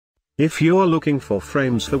If you're looking for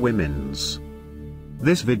frames for women's,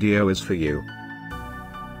 this video is for you.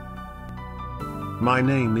 My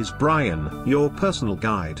name is Brian, your personal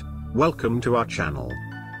guide. Welcome to our channel.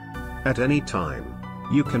 At any time,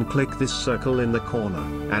 you can click this circle in the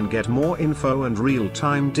corner and get more info and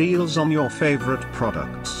real-time deals on your favorite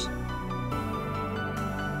products.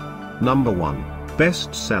 Number 1,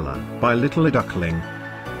 Bestseller by Littleduckling.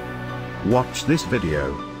 Watch this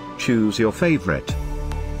video. Choose your favorite.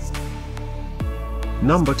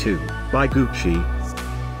 Number 2, by Gucci.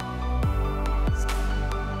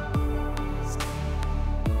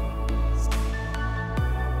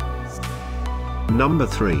 Number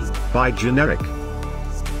 3, by Generic.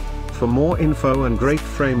 For more info and great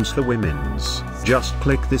frames for women's, just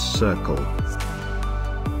click this circle.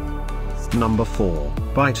 Number 4,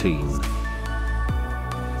 by Teen.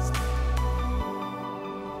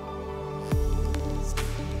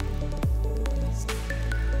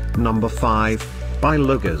 Number 5, by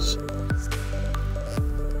Logres.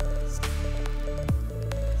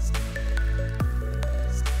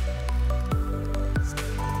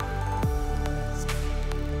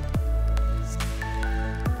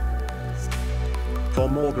 For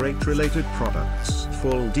more great related products,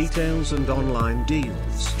 full details and online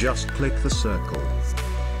deals, just click the circle.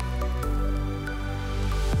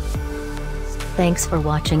 Thanks for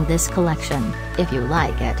watching this collection. If you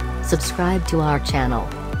like it, subscribe to our channel.